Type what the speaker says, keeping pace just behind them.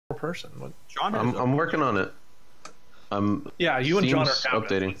person. John I'm working on it. Yeah, you and John are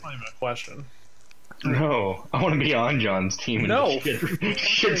updating. That's not even a question. No, I want to be on John's team. And No.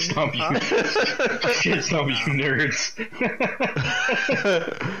 shit stomp you. Shit stomp you nerds.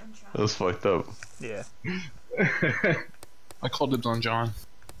 That was fucked up. Yeah. I called dibs on John.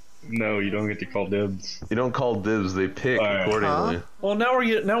 No, you don't get to call dibs. You don't call dibs; they pick accordingly. Huh? Well,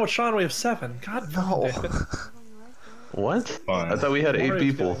 now with Sean we have 7. God no. What? Fine. I thought we had 8 Mario's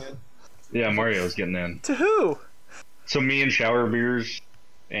people. getting in. Yeah, Mario's getting in. To who? So me and Shower Beers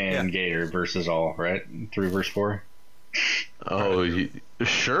and Gator versus all, right? 3 versus 4. Oh,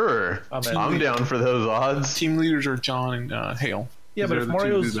 sure. I'm I'm down for those odds. Team leaders are John and Hale. Yeah, but They're if the two who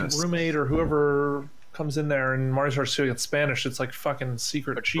do Mario's this. roommate or whoever comes in there and Mario starts doing it in Spanish, it's like fucking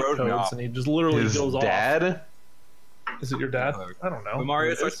secret cheat Road codes, map. and he just literally His goes dad? off. Is it your dad? I don't know. When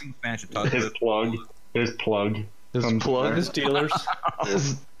Mario starts speaking Spanish, it talks His about plug. His plug. His plug? His dealers.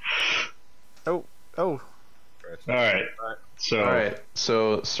 Oh. Alright. So, Alright,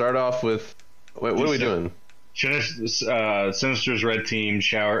 so start off with... Wait, what are we doing? Sinister's red team,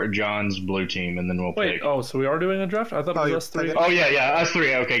 John's blue team, and then we'll Wait, pick. oh, so we are doing a draft? I thought it was us 3. Oh, yeah, us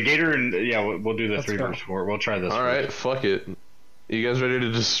 3. Okay, Gator and... Yeah, we'll do the Let's 3 go. versus 4. We'll try this. Alright, fuck it. You guys ready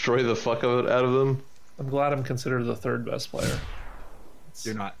to destroy the fuck out of them? I'm glad I'm considered the 3rd best player.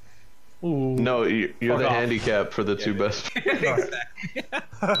 you're not. Ooh. No, you're Fuck the off. handicap for the 2 best.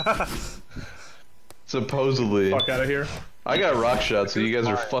 Alright, Supposedly. fuck out of here. I got rock shot, so you guys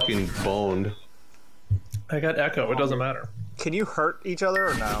are fucking boned. I got Echo. It doesn't matter. Can you hurt each other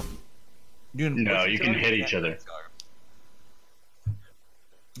or no? No, you can hit each other.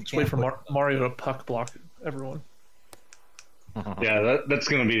 Just wait for Mario to puck block everyone. Yeah, that's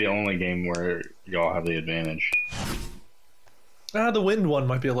going to be the only game where y'all have the advantage. The wind one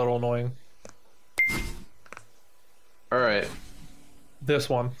might be a little annoying. Alright. This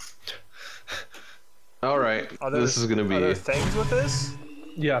one. Alright. This is gonna Are there be... things with this?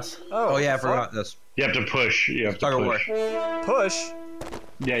 Yes. Oh yeah, I fuck. forgot this. You have to push. You have to Tug of war. push. Push.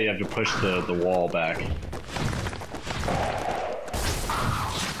 Yeah, you have to push the wall back. Into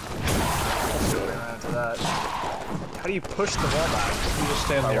that. How do you push the wall back? You just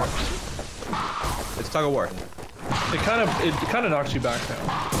stand there. It's tug of war. It kind of knocks you back now.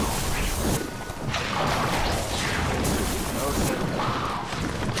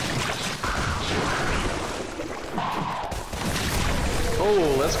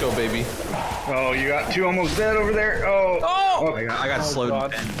 Oh, let's go, baby. Oh, you got 2 almost dead over there. Oh! I got Oh, slowed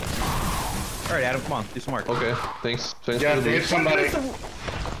God. in 10. Alright, Adam, come on, do some work. Okay, thanks. Thanks Yeah, for the hit boost. somebody.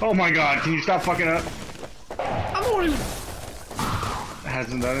 Oh my god, can you stop fucking up? I'm the one who...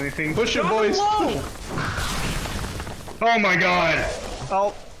 Hasn't done anything. Push it, boys. Whoa! Oh my god!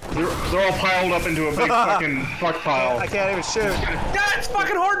 Oh, They're all piled up into a big fucking fuck pile. I can't even shoot. Yeah, it's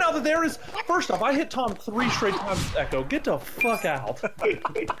fucking hard now that there is... First off, I hit Tom 3 straight times, Echo. Get the fuck out. One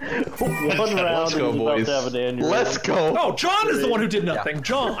round Let's go, and he's boys. about to have an aneurysm. Let's go. No, John is the one who did nothing.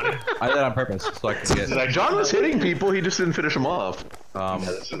 John. I did that on purpose, so I can get... John was hitting people, he just didn't finish them off.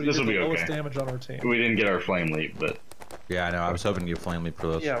 This will be The lowest okay. damage on our team. We didn't get our flame leap, but Yeah, I know, I was hoping you flame leap for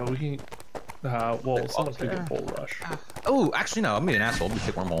those. Yeah, but we can... well, someone could get Bull Rush. Oh, actually no, I'm being an asshole. Let me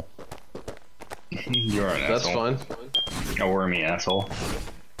take wormhole. you're an That's asshole. fine. A wormy asshole.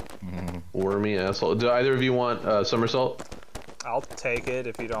 Wormy asshole. Do either of you want somersault? I'll take it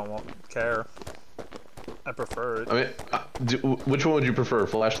if you don't care. I prefer it. I mean, which one would you prefer,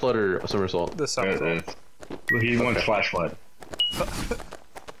 flash flood or somersault? The somersault. He wants flash flood. I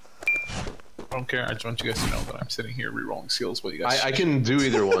don't care. I just want you guys to know that I'm sitting here re-rolling skills while you guys. I can do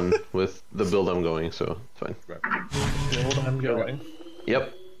either one with the build I'm going, so it's fine. Build I'm going.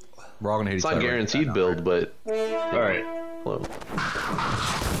 Yep. We're all gonna hit It's each not other. guaranteed build, but Alright. hello.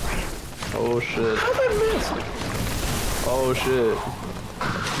 Oh shit. How'd I miss? Oh shit.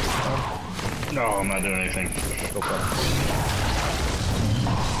 No, I'm not doing anything. Go for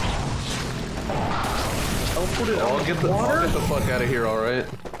it. I'll get the fuck out of here, alright?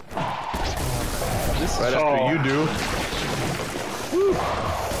 Right after you do. Woo.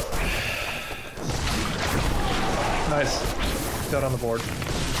 Nice. Got on the board.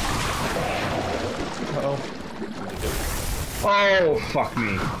 Uh-oh. Oh, fuck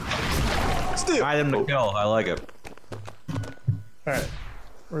me. Steal. Item to kill. I like it. Alright.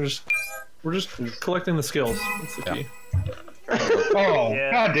 We're just collecting the skills. That's the key. Oh,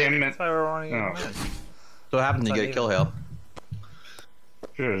 Yeah. god damn it. That's why we're running. Oh. So what happens when you get kill hail?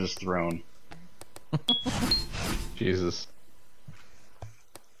 Should have just thrown. Jesus.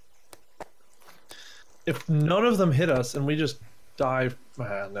 If none of them hit us and we just die,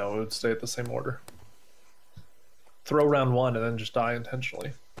 no, it would stay at the same order. Throw round 1 and then just die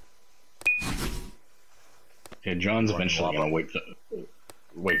intentionally. Yeah, John's eventually gonna wake the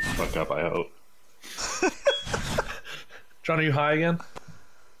fuck up. I hope. John, are you high again?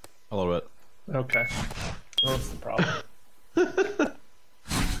 A little bit. Okay. Well, that's the problem.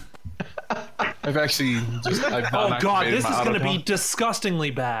 I've actually just. I've Oh not god, activated this my is gonna auto be count.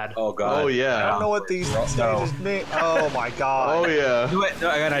 disgustingly bad. Oh god. Oh I yeah. don't know what these stages mean. Oh my god. Oh yeah. Do it. No,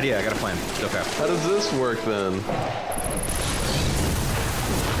 I got an idea. I got a plan. It's okay. How does this work then?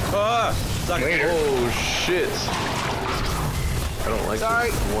 Ah! Suck. Oh shit. I don't like Sorry.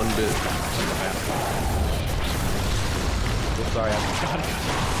 this one bit. Sorry. I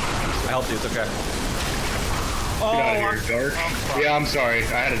helped you. It's okay. Oh, Get out of here, Dark. Yeah, I'm sorry.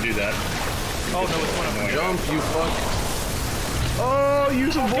 I had to do that. oh no, it's one of them. Jump, you fuck. Oh, you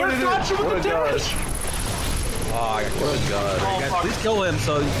avoided it. got you with What a the god. damage. Oh, I got What a god. Guys, please kill him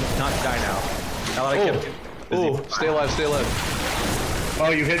so he does not die now. Now that I killed him. Oh, stay alive, stay alive. Oh,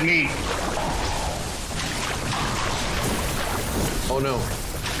 you hit me. Oh no.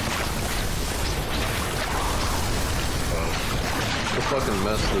 What a fucking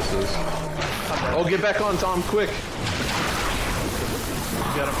mess this is. Oh, get back on, Tom, quick.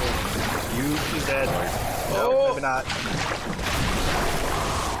 Get him. He's dead. No, maybe not.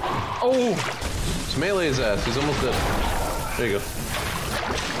 Oh, Just melee his ass. He's almost dead. There you go.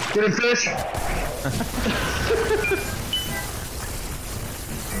 Get him, fish.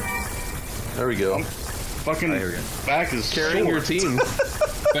 There we go. Fucking here we go. back is Carrying your team.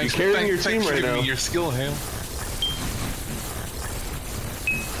 Thanks, carrying your team thanks for right giving now. me your skill, Hale.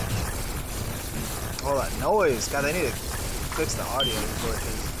 All that noise. God, they need to fix the audio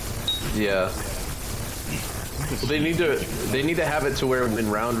glitches. Yeah. Well, they need to have it to where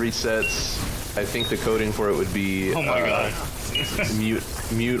in round resets, I think the coding for it would be Oh my god.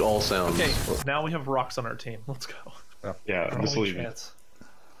 mute all sounds. okay. Now we have rocks on our team. Let's go. Yeah, Our I'm just only leaving. chance.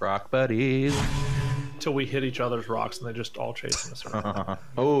 Rock buddies. Till we hit each other's rocks and they just all chasing us around.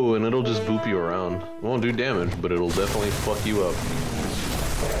 Oh, and it'll just boop you around. It won't do damage, but it'll definitely fuck you up.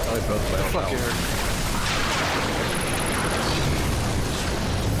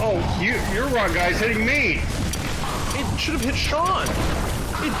 Oh, your rock guy's hitting me. It should have hit Sean.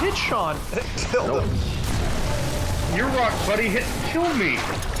 It hit Sean. It killed him. Your rock buddy killed me.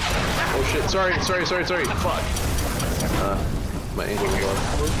 Oh shit! Sorry. Fuck. My ankle was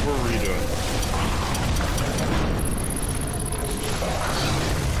off. We're redoing.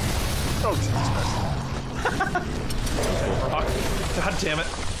 Oh, Jesus Christ. Rock. God damn it.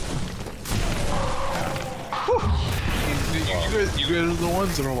 You guys are the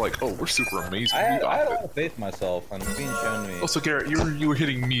ones that are like, oh, we're super amazing. I We had got a it. lot of faith in myself. I'm being shown to me. Oh, so Garrett, you were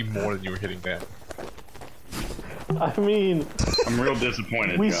hitting me more than you were hitting them. I mean, I'm real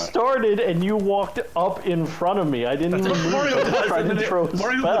disappointed, we Josh. started and you walked up in front of me. I didn't even move. Mario I just does, tried and to then throw a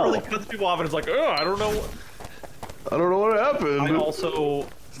Mario spell. literally cuts people off and it's like, oh, I don't know. I don't know what happened. I also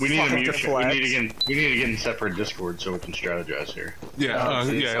We need to Fucking mute. We deflect. need to get in separate Discord so we can strategize here. Yeah,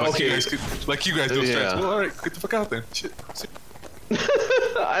 yeah, like Okay. you guys could, like you guys do. Yeah. Well, all right, get the fuck out then. Shit.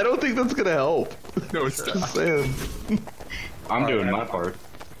 I don't think that's gonna help. No, it's not. Just saying. I'm doing my part.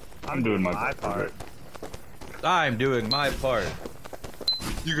 I'm doing my part. I'm doing my part.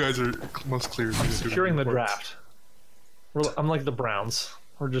 You guys are most clear. securing the draft. I'm like the Browns.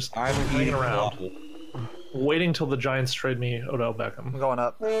 We're just I'm hanging eating around, waffle. waiting till the Giants trade me Odell I'm Beckham. going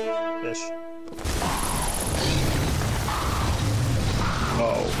up. Ish.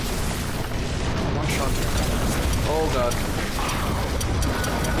 Oh. Oh god.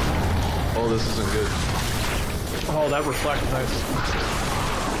 Oh, this isn't good. Oh, that reflect,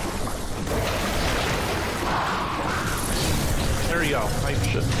 nice. There you go. I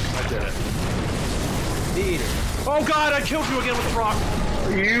did it. Eat it. Oh god, I killed you again with the rock.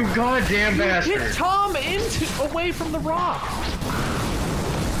 You goddamn Hit bastard! Tom away from the rock.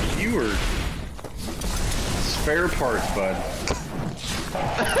 You were spare parts, bud.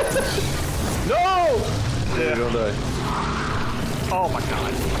 No! Yeah, don't die. Oh my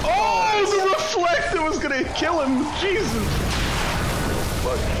god. Oh, the reflect that was gonna kill him. Jesus.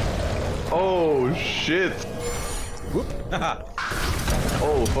 Fuck. Oh shit. Whoop.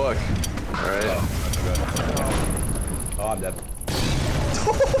 Oh fuck. All right. Oh, I'm dead.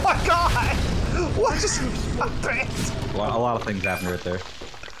 Oh my god! What just happened? A lot of things happened right there.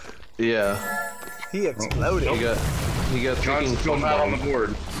 Yeah. He exploded. He got John's freaking still not on the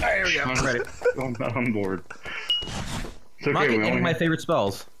board. There we go. I'm ready. Still not on board. It's I'm not okay. getting We any of my only... favorite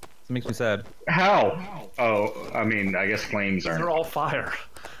spells. It makes me sad. How? Oh, I mean, I guess flames They're aren't. all fire.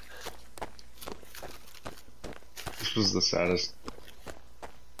 This was the saddest.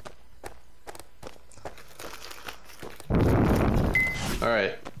 All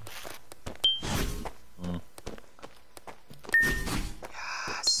right.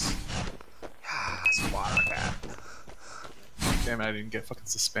 mad I didn't get fucking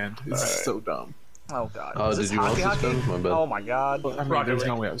suspend. This is so dumb. Oh god. Oh, Is this did you want hockey? suspend? My bad. Oh my god. I mean, there was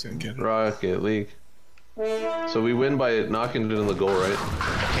no way I was gonna get it. Rocket League. So we win by knocking it in the goal, right?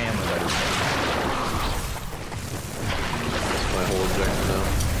 That's my whole objective now.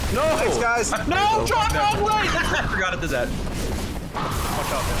 No! Thanks, guys. No, John, no, wait! I forgot it does that.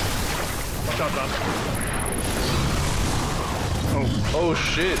 Watch out, man. Watch out, John. Oh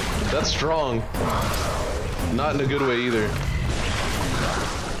shit, that's strong. Not in a good way either.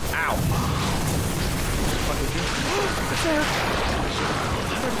 Ow.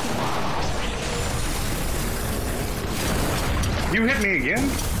 You hit me again?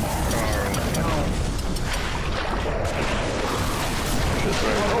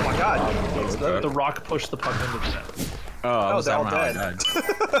 Oh my god. The rock pushed the puck into the net. Oh, they're all dead.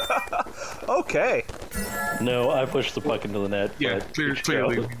 Okay. No, I pushed the puck into the net. Yeah, but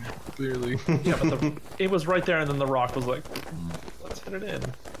clearly. Yeah, but it was right there, and then the rock was like, let's hit it in.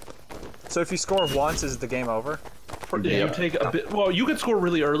 So if you score once, is the game over? Yeah, you take a bit. Well, you could score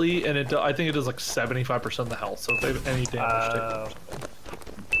really early, and I think it does like 75% of the health. So if they have any damage,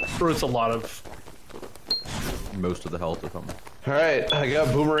 or it's a lot of. Most of the health if I'm. All right, I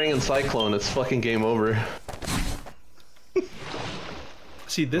got Boomerang and Cyclone. It's fucking game over.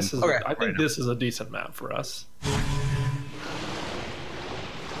 See, this is. Okay, I think this is a decent map for us.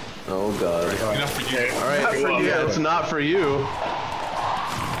 Oh god. Enough for you. All right, yeah, it's not for you.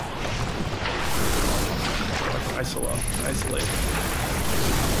 Isolate.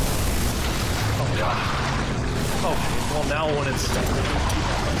 Oh god. Oh, well now when it's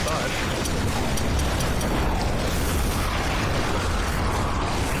outside.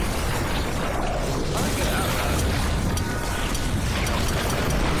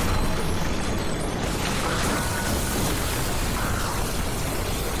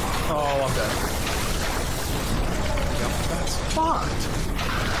 Oh, I'm dead. Yep, that's fucked.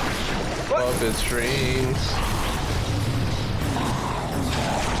 Puppet strings.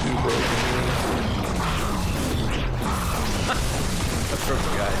 Too broken. That's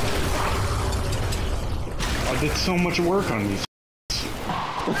perfect, guys. I did so much work on these.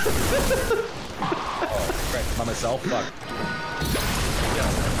 Right, by myself? Fuck.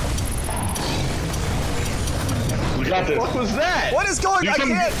 We got this. What was that? What is going on? I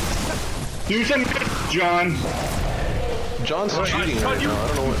can't. Do something good, John. John's cheating John, right you now. I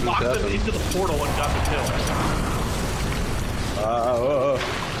don't know what knocked just him happened. into the portal and got the kill.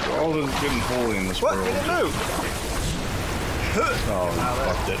 All is good and holy in this What? world. It didn't move. Oh, you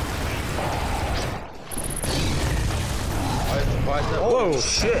fucked it. Why is that? Oh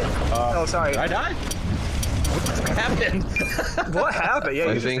shit. Oh, sorry. Did I die? What happened? What happened? Yeah,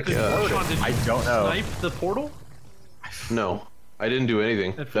 I you think. John, did you I don't know. snipe the portal? No, I didn't do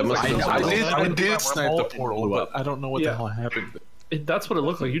anything. It That feels must like have been I something did- else. I did Wormhole snipe the portal, but I don't know what Yeah. the hell happened. That's what it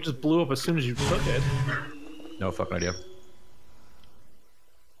looked like. You just blew up as soon as you took it. No fucking idea.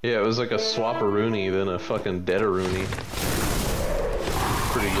 Yeah, it was like a swap-a-rooney, then a fucking dead-a-rooney.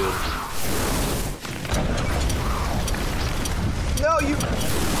 Pretty good. No, you.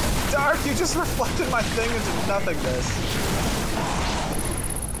 Dark, you just reflected my thing into nothingness.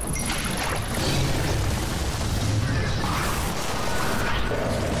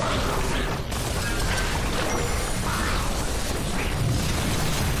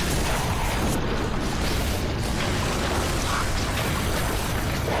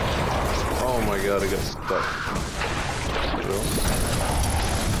 Oh my god, I got stuck.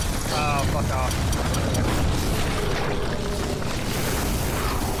 Oh, fuck off.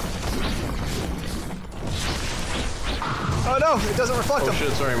 Oh no, it doesn't reflect Oh them.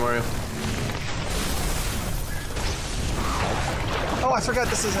 shit, sorry Mario. Oh, I forgot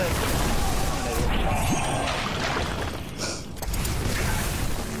this is it.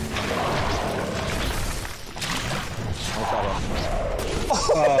 No problem.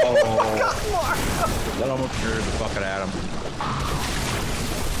 Oh, God, Mark. Let him appear the fucking Adam.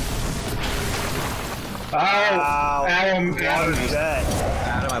 Wow. Adam Water's is dead.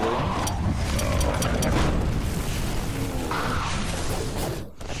 Adam, I believe.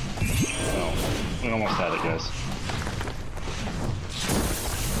 We almost had it, guys.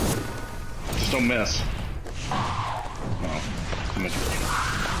 Just don't miss. No. Miss.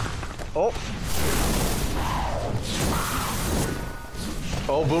 Oh,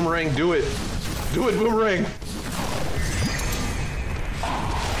 Oh, Boomerang, do it! Do it, Boomerang!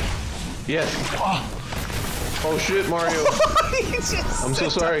 Yes! Oh shit, Mario! he just I'm so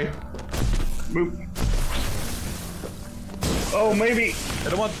sorry. Boop. Oh, maybe.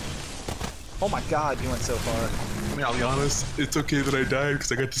 Hit him one. Oh my God, you went so far. I mean, I'll be honest, it's okay that I died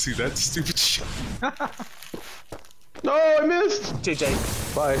because I got to see that stupid shit. No, I missed.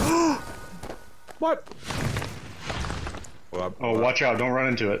 JJ. Bye. What? Oh, watch out! Don't run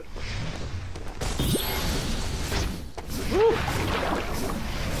into it.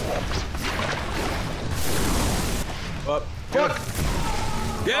 Up. Fuck.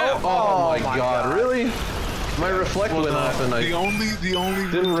 Yeah. Oh, my god, really? My reflect went off and I The only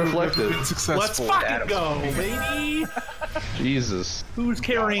didn't reflect it. been successful. Let's fucking go, baby! Jesus. Who's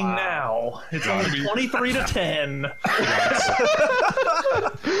carrying now? It's only 23 to 10.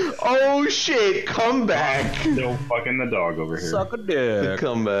 Oh shit, come back. Still fucking the dog over here. Suck a dick.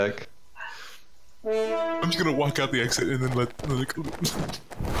 Come back. I'm just gonna walk out the exit and then let it go.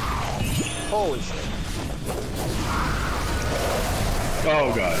 Holy shit.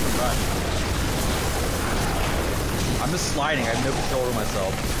 Oh god. I'm just sliding. I have no control over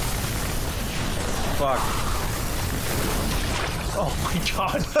myself. Fuck. Oh my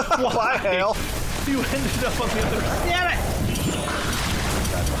god. Why hell? You ended up on the other side. Damn it!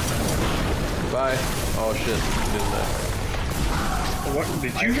 Bye. Oh shit. Doing that. What?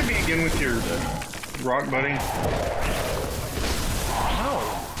 Did you hit me again with your rock buddy? No.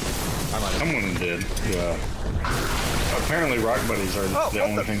 Someone did. Yeah. Apparently, rock buddies are the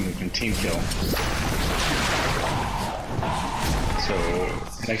only thing that can team kill. So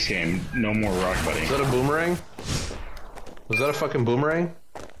next game, no more rock buddy. Is that a boomerang? Was that a fucking boomerang?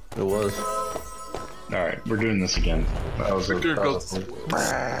 It was. Alright, we're doing this again. That was Victor goes.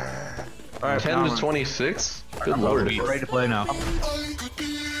 Alright, 10 to 26? Good lord. we're ready to play now.